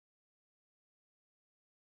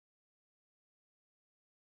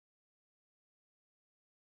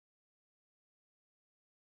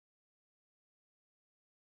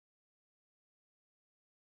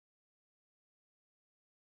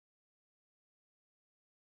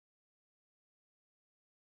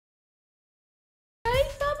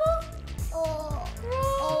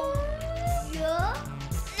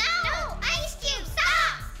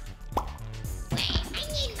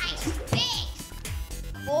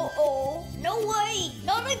Uh-oh. No way.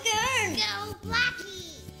 Not again. Go,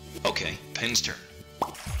 Blackie. Okay, Pin's turn.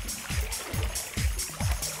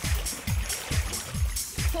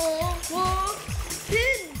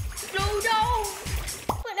 Pin, slow down.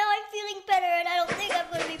 But now I'm feeling better and I don't think I'm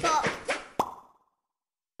going to be popped.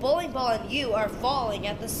 Bowling ball and you are falling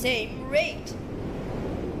at the same rate.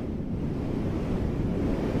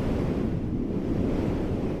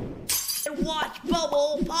 And watch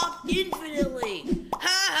Bubble pop infinitely. Ha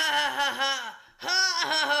ha ha ha ha ha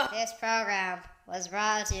ha. This program was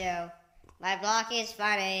brought to you by Blockie's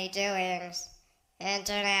Funny Doings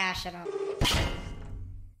International.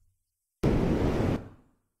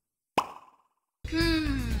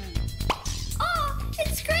 Oh,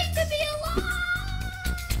 it's great to be alive.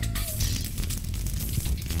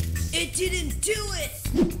 It didn't do it.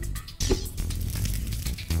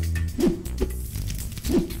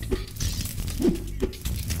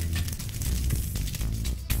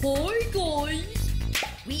 Hi guys.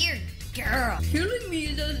 Weird girl. Killing me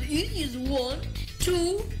is as easy as 1,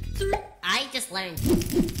 2, 3. I just learned.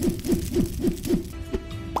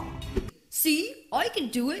 See, I can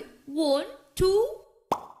do it. 1, 2.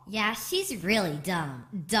 Yeah, she's really dumb.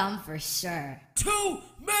 Dumb for sure. 2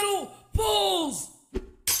 metal balls!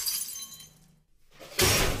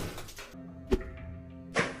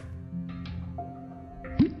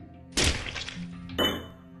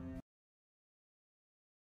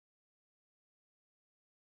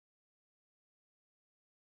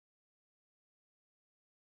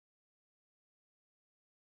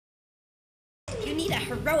 You need a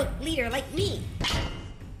heroic leader like me.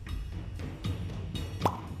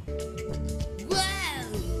 Wow!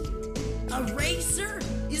 A racer?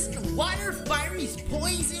 Isn't water Fiery's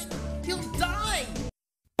poison? He'll die!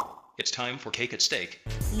 It's time for Cake at Stake.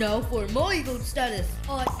 Now for my vote status.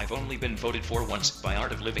 I've only been voted for once by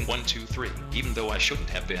Art of Living 123, even though I shouldn't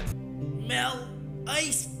have been. Mel,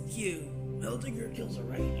 Ice Cube. Melting her kills are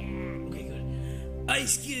right? Okay, good.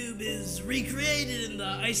 Ice Cube is recreated in the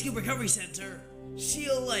Ice Cube Recovery Center.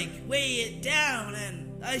 She'll, weigh it down,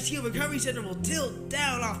 and the Ice Cube Recovery Center will tilt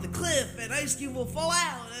down off the cliff, and Ice Cube will fall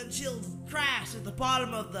out, and she'll crash at the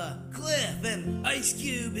bottom of the cliff, and Ice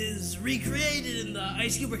Cube is recreated in the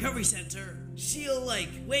Ice Cube Recovery Center. She'll,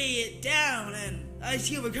 weigh it down, and the Ice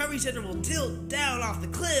Cube Recovery Center will tilt down off the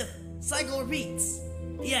cliff. Cycle repeats.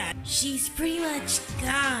 Yeah, she's pretty much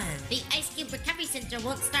done. The Ice Cube Recovery Center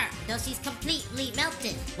won't start until she's completely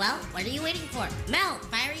melted. Well, what are you waiting for? Melt,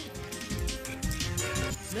 Fiery!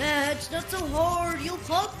 Match, not so hard. You'll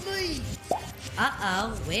pop me.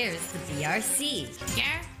 Uh-oh, where's the BRC?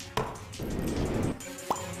 Yeah?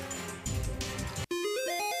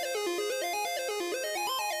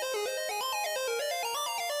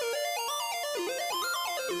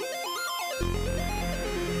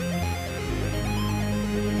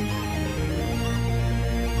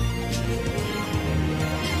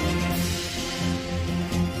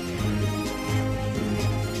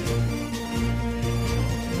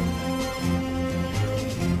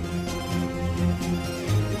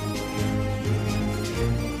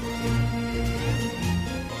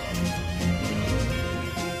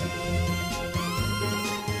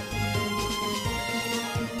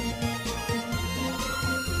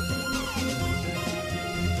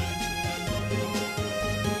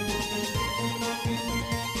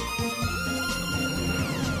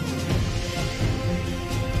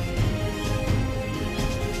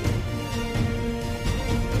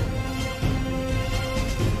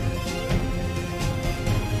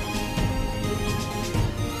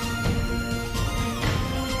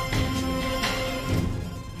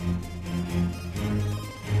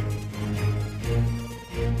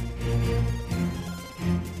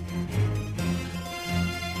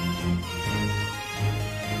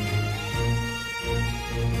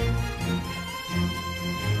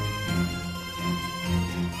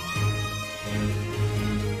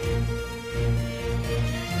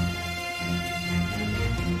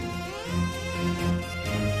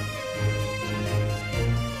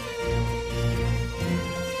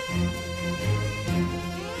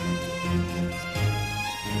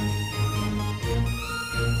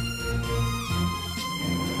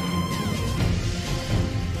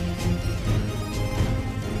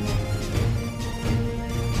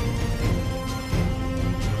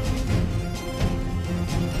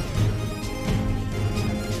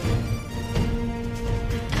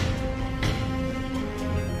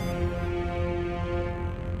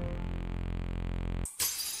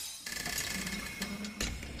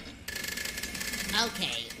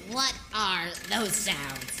 Okay, what are those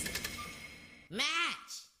sounds? Match!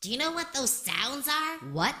 Do you know what those sounds are?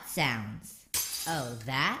 What sounds? Oh,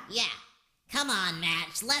 that? Yeah. Come on,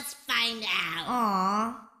 Match, let's find out.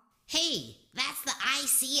 Aww. Hey, that's the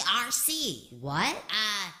ICRC. What?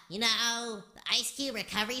 You know, the Ice Cube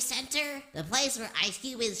Recovery Center? The place where Ice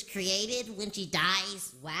Cube is created when she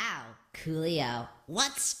dies? Wow. Coolio.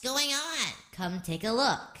 What's going on? Come take a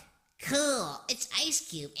look. Cool, it's Ice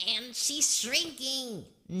Cube, and she's shrinking.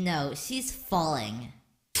 No, she's falling.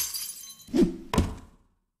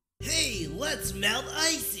 Hey, let's melt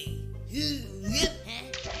Icy. Yep.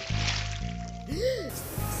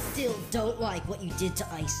 Still don't like what you did to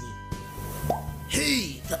Icy.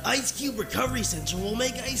 Hey, the Ice Cube Recovery Center will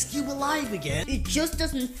make Ice Cube alive again. It just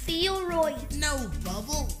doesn't feel right. No,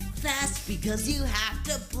 Bubble, that's because you have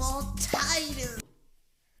to pull tighter.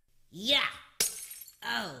 Yeah.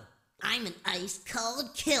 Oh, I'm an ice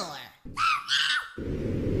cold killer.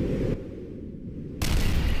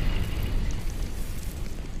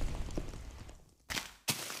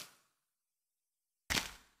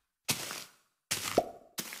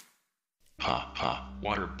 Ha ha,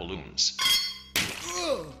 water balloons.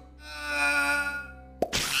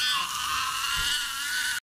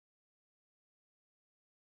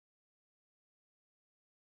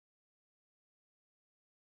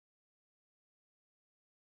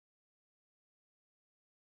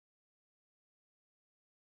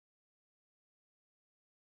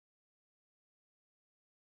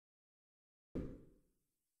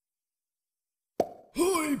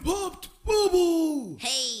 I popped Bubble!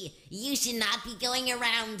 Hey, you should not be going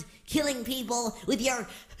around killing people with your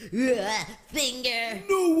finger.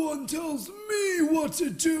 No one tells me what to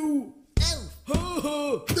do! Oh.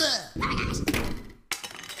 Ha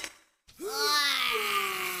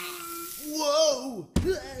Whoa!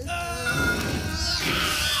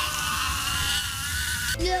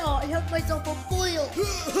 Yeah, I have myself a foil.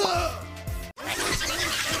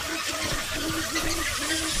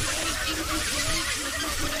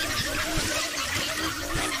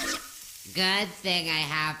 Good thing I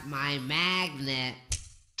have my magnet.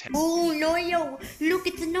 Oh, no, look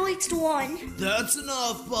at the next one. That's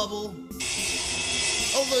enough, Bubble.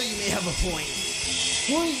 Although you may have a point.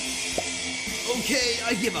 Okay,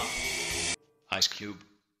 I give up. Ice Cube,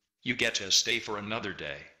 you get to stay for another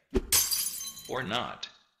day. Or not.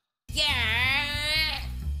 Yeah.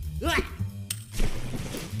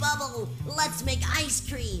 Bubble, let's make ice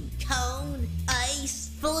cream. Cone, ice,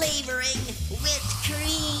 flavoring, whipped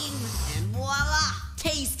cream, and voila,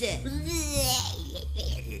 taste it.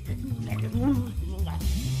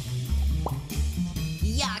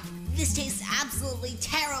 Yuck, this tastes absolutely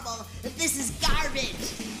terrible. This is garbage.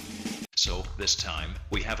 So, this time,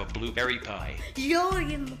 we have a blueberry pie.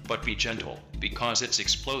 Yum. But be gentle, because it's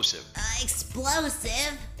explosive.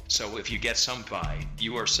 Explosive? So if you get some pie,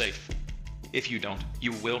 you are safe. If you don't,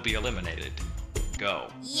 you will be eliminated.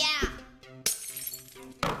 Go. Yeah.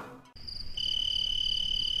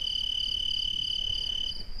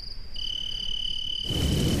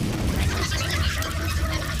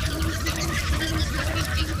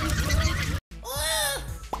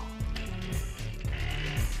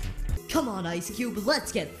 Come on, Ice Cube,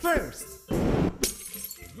 let's get first.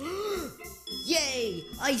 Yay,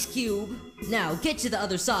 Ice Cube. Now get to the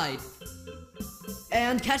other side.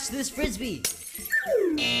 And catch this frisbee.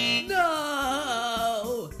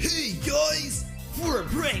 No! Hey guys! For a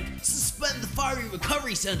prank, suspend the fiery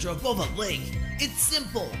recovery center above a lake. It's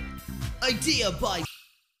simple. Idea by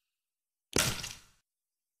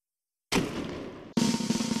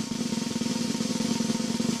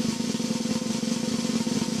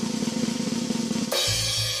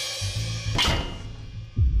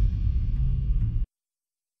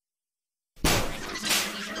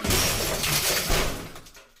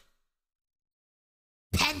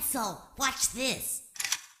Pencil, watch this.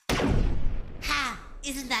 Ha!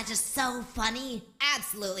 Isn't that just so funny?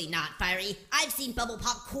 Absolutely not, Fiery. I've seen Bubble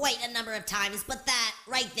Pop quite a number of times, but that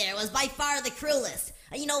right there was by far the cruelest.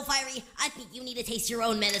 You know, Fiery, I think you need to taste your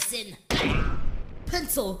own medicine.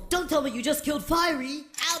 Pencil, don't tell me you just killed Fiery.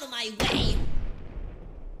 Out of my way.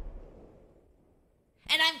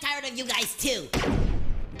 And I'm tired of you guys too.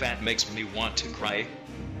 That makes me want to cry.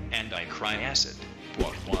 And I cry acid.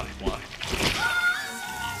 Why?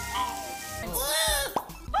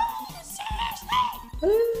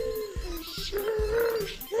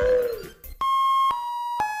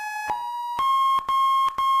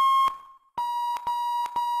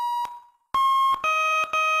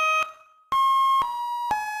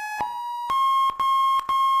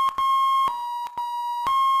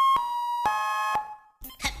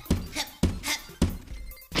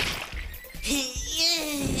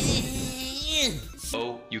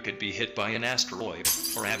 Oh, you could be hit by an asteroid,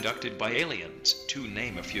 or abducted by aliens, to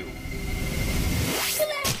name a few.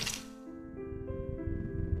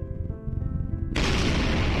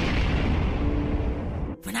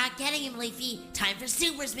 We're not getting him, Leafy. Time for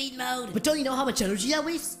super speed mode. But don't you know how much energy that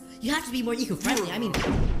wastes? You have to be more eco-friendly. I mean...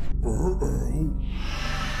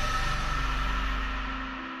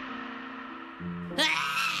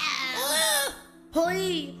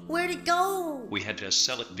 Hey, where'd it go? We had to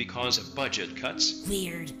sell it because of budget cuts.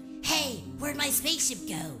 Weird. Hey, where'd my spaceship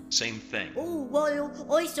go? Same thing. Oh, well,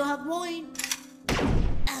 I still have mine.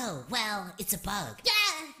 Oh, well, it's a bug.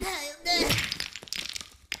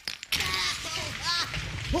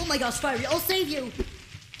 Oh my gosh, Fiery, I'll save you.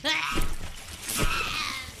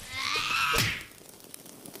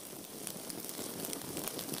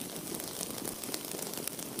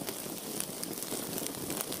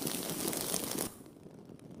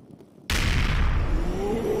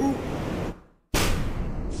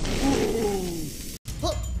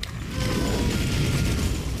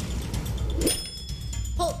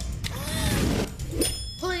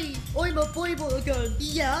 Hey, I'm a Bible again.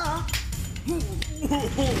 Yeah.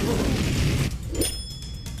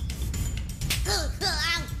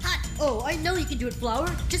 Oh, I know you can do it, Flower.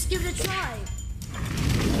 Just give it a try.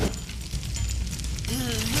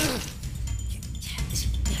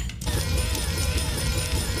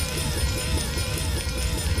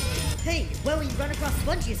 Hey, why don't you run across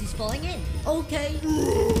Spongy as he's falling in? Okay.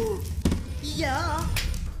 Yeah.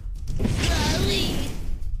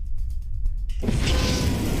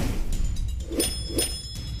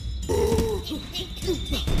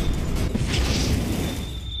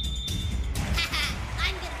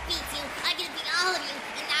 I'm gonna beat you. I'm gonna beat all of you.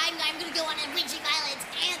 And I'm gonna go on enriching violence.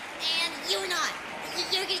 And you're not.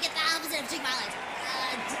 You're gonna get the opposite of true violence.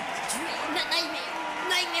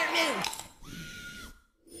 Nightmare moon.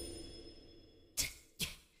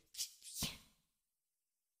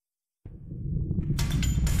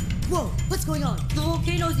 Whoa, what's going on? The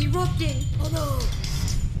volcano's erupting. Oh no.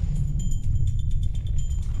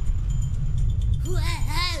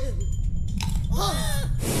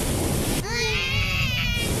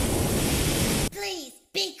 Please,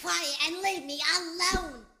 be quiet and leave me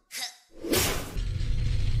alone.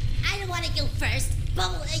 I don't want to go first.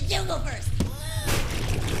 Bubble, you go first.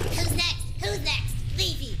 Who's next? Who's next?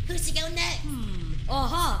 Leafy, who should go next?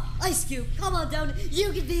 Aha! Ice Cube, come on down.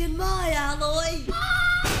 You can be in my alloy.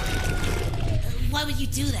 Why would you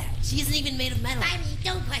do that? She isn't even made of metal. Fiery,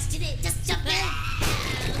 don't question it. Just jump in.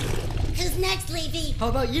 Who's next, Leafy? How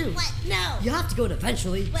about you? What? No. You have to go in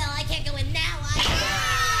eventually. Well, I can't go in now.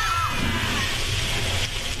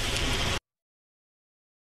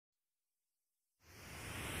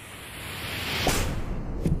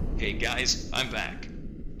 Hey guys, I'm back.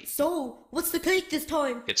 So, what's the cake this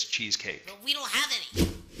time? It's cheesecake. But we don't have any.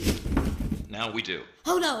 Now we do.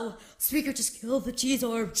 Oh no! Speaker just killed the cheese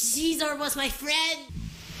orb. Cheese orb was my friend.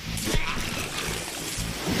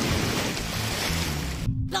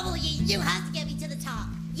 Bubble, you have to get me to the top.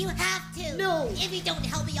 You have to. No. If you don't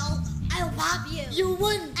help me, I'll pop you. You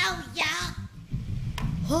wouldn't. Oh, yeah?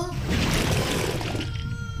 Huh?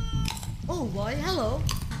 Oh, why, hello.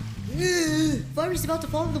 Fiery's about to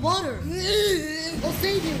fall in the water. I'll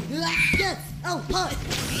save you. Yes. Oh, hi.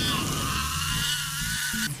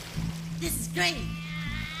 This is great.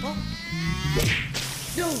 Oh.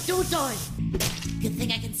 No, don't die. Good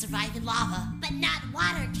thing I can survive in lava. But not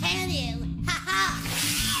water, can you? Ha ha.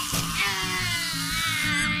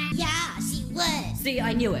 Yeah, she would. See,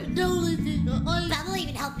 I knew it. No, Lizzie, Bubble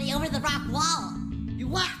even helped me over the rock wall. You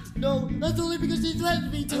what? No, that's only because she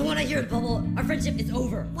threatened me to. I don't want to hear it, Bubble. Our friendship is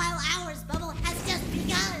over. While ours, Bubble, has just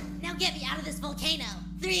begun. Now get me out of this volcano.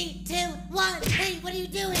 3, 2, 1. Hey, what are you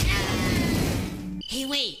doing? Hey,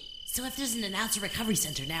 wait. So if there's an announcer recovery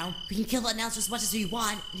center now, we can kill the announcer as much as we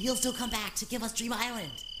want, and he'll still come back to give us Dream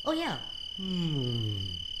Island. Oh, yeah.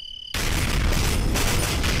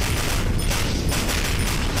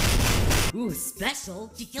 Ooh, special.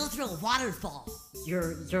 You go through a waterfall.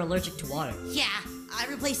 You're allergic to water. Yeah, I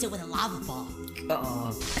replaced it with a lava fall.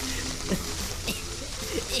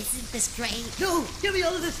 Isn't this great? No, get me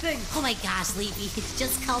out of this thing. Oh my gosh, Leafy,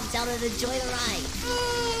 just calm down and enjoy the ride.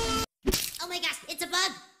 Oh my gosh, it's a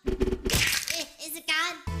bug. Is it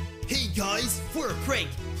gone? Hey guys, for a prank,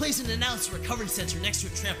 place an announcer recovery center next to a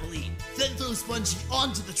trampoline. Then throw Spongy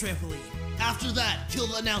onto the trampoline. After that, kill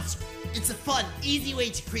the announcer. It's a fun, easy way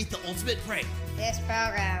to create the ultimate prank. This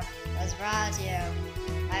program was brought to you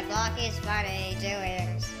by Blocky's Funny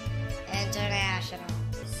Doings International.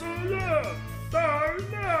 So yeah, bye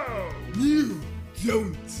now. You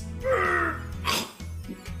don't.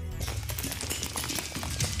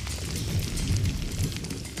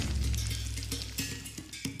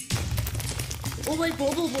 Oh my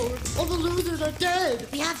bubble board! All the losers are dead!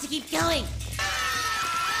 We have to keep going.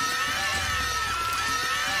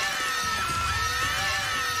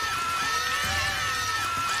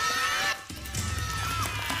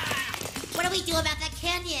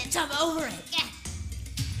 onion. Jump over it. Yeah.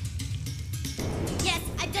 Yes,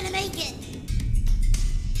 I'm gonna make it.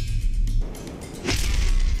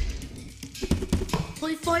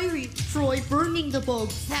 Play Fiery. Try burning the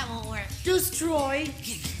bugs. That won't work. Just try.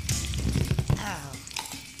 Oh.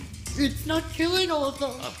 It's not killing all of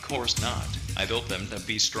them. Of course not. I built them to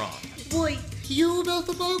be strong. Wait, you built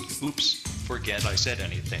the bugs? Oops, forget I said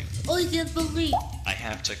anything. I can't believe. I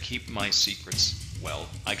have to keep my secrets. Well,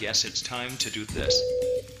 I guess it's time to do this.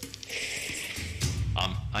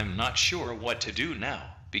 I'm not sure what to do now,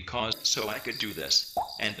 because so I could do this,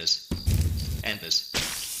 and this, and this.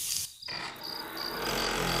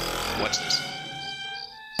 What's this?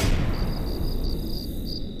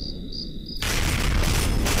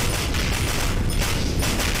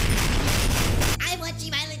 I want G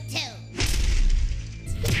Island too.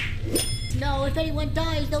 No, if anyone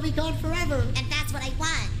dies, they'll be gone forever. And that's what I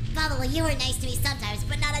want. Bubble, you were nice to me sometimes,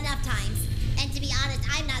 but not enough times. And to be honest,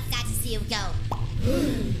 I'm not sad to see you go.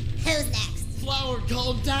 Who's next? Flower,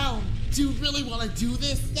 calm down. Do you really want to do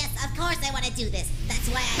this? Yes, of course I want to do this. That's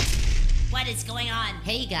why What is going on?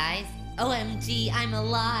 Hey guys. OMG, I'm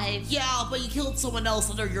alive. Yeah, but you killed someone else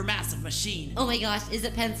under your massive machine. Oh my gosh, is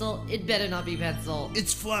it Pencil? It better not be Pencil.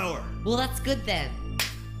 It's Flower. Well, that's good then.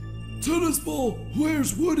 Tennis ball,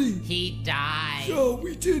 where's Woody? He died. Yeah,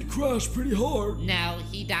 we did crash pretty hard. No,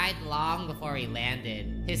 he died long before he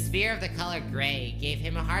landed. His sphere of the color gray gave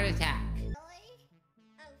him a heart attack.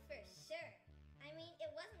 Oh, for sure. I mean, it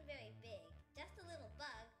wasn't very big. Just a little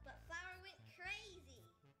bug, but Flower went crazy.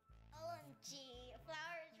 OMG,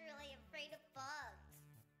 Flower is really afraid of bugs.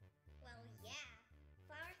 Well, yeah.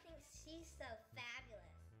 Flower thinks she's so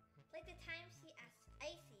fabulous. Like the time she asked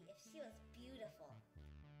Icy if she was beautiful.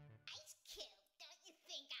 Ice Cube, don't you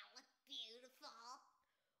think I look beautiful?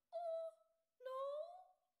 Oh, no.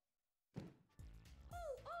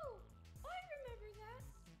 Oh, I remember that.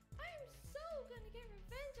 I am so gonna get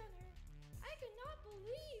revenge on her. I cannot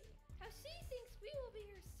believe how she thinks we will be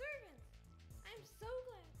her servants. I'm so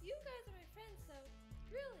glad you guys are my friends, though.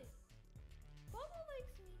 Really. Bubble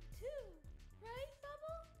likes me too. Right,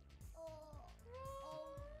 Bubble?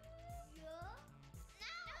 Yeah?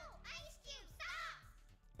 No! Ice Cube, stop!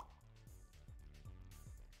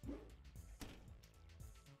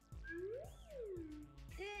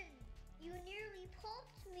 Pin, you nearly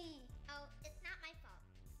pulped me. Oh, it's not my fault.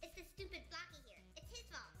 It's the stupid Blocky here. It's his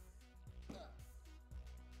fault.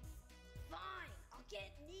 Fine, I'll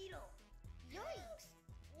get Needle. Yikes!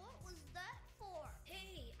 What was that for?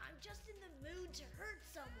 Hey, I'm just in the mood to hurt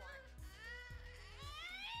someone.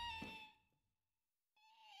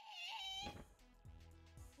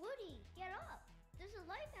 Woody, get up. There's a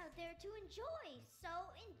life out there to enjoy, so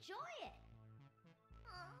enjoy it.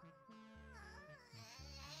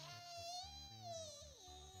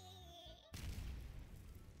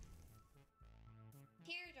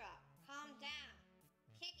 Teardrop, calm down.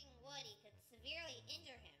 Kicking Woody could severely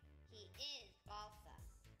injure him. He is balsa.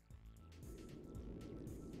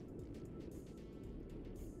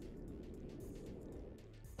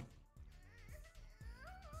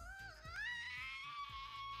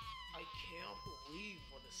 I can't believe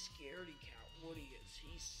what a scaredy cat Woody is.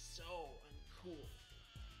 He's so uncool.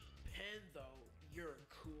 Pen, though, you're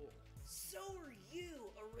cool. So are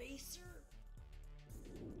you, Eraser.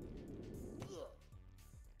 Ugh.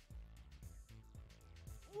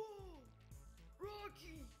 Whoa!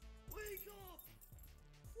 Rocky, wake up!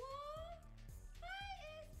 What? Hi,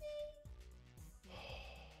 Essie.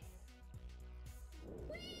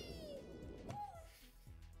 Whee! Oof.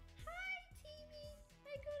 Hi, Timmy,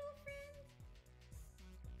 my good old friend.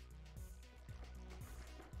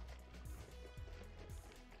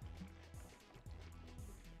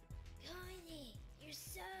 Tiny, you're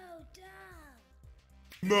so dumb.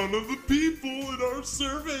 None of the people in our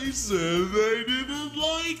survey said they didn't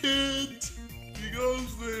like it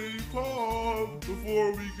because they popped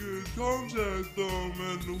before we could contact them,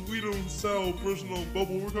 and we don't sell personal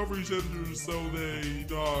bubble recovery centers, so they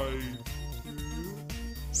died.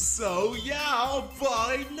 So yeah,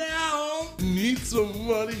 buy now! Need some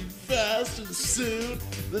money fast and soon?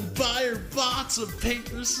 Then buy your box of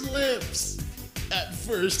paper slips! At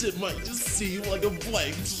first, it might just seem like a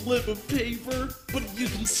blank slip of paper, but you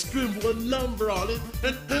can scribble a number on it,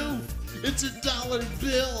 and poof! It's $1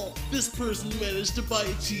 bill! This person managed to buy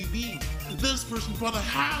a TV. This person bought a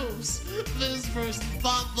house. This person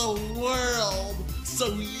bought the world.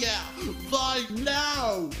 So yeah, buy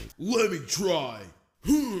now! Let me try.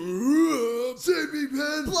 Save me,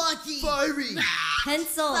 Pen! Blocky! Fiery!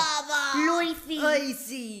 Pencil. Baba! Loify.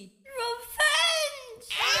 Icy. Revenge!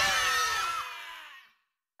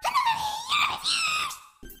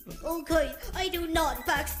 Okay, I do not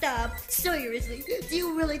backstab. Seriously, do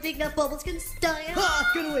you really think that Bubbles can stand?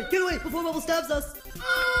 Ha! Get away before Bubble stabs us.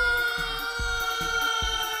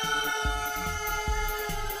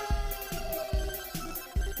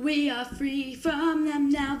 We are free from them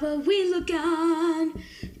now, but we look on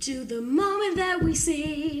to the moment that we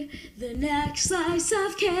see the next slice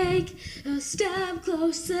of cake, a step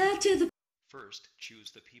closer to the... First,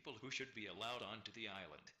 choose the people who should be allowed onto the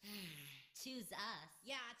island. Choose us.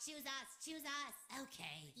 Yeah, choose us. Choose us.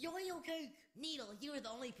 Okay. Yo-yo cake. Needle, you are the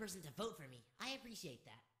only person to vote for me. I appreciate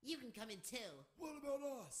that. You can come in too. What about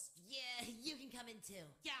us? Yeah, you can come in too.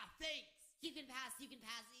 Yeah, thanks. You can pass. You can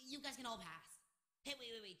pass. You guys can all pass. Hey,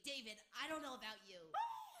 wait. David, I don't know about you.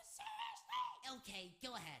 Oh, seriously? Okay,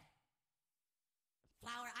 go ahead.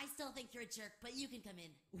 Flower, I still think you're a jerk, but you can come in.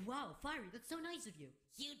 Wow, Fiery, that's so nice of you.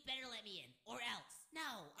 You'd better let me in, or else.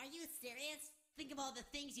 No, are you serious? Think of all the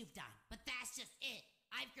things you've done, but that's just it.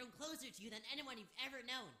 I've grown closer to you than anyone you've ever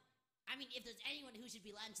known. I mean, if there's anyone who should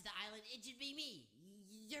be let into the island, it should be me.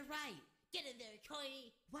 You're right. Get in there, Coiny.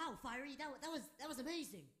 Wow, Fiery, that was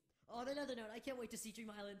amazing. On another note, I can't wait to see Dream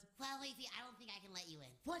Island. Well, Leafy, I don't think I can let you in.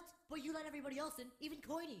 What? But you let everybody else in, even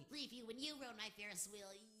Coiny. Leafy, when you rode my Ferris wheel,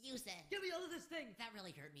 you said... Get me out of this thing! That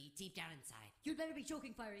really hurt me, deep down inside. You'd better be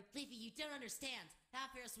joking, Fiery. Leafy, you don't understand.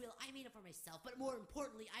 That Ferris wheel, I made it for myself, but more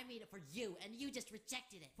importantly, I made it for you, and you just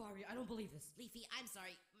rejected it. Fiery, I don't believe this. Leafy, I'm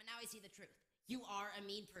sorry, but now I see the truth. You are a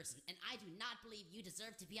mean person, and I do not believe you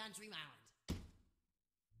deserve to be on Dream Island.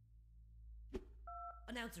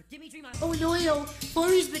 Announcer, give me Dream Island. Oh no,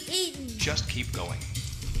 Fiery's been eaten. Just keep going.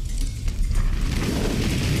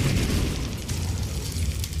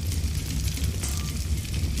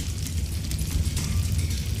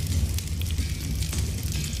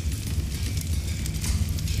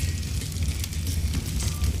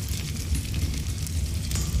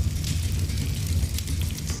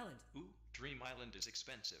 Ooh, Dream Island is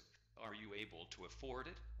expensive. Are you able to afford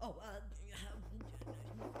it? Oh,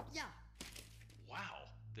 yeah. Wow,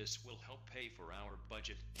 this will help pay for our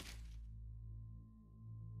budget.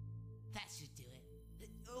 That should do it.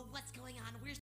 What's going on? We're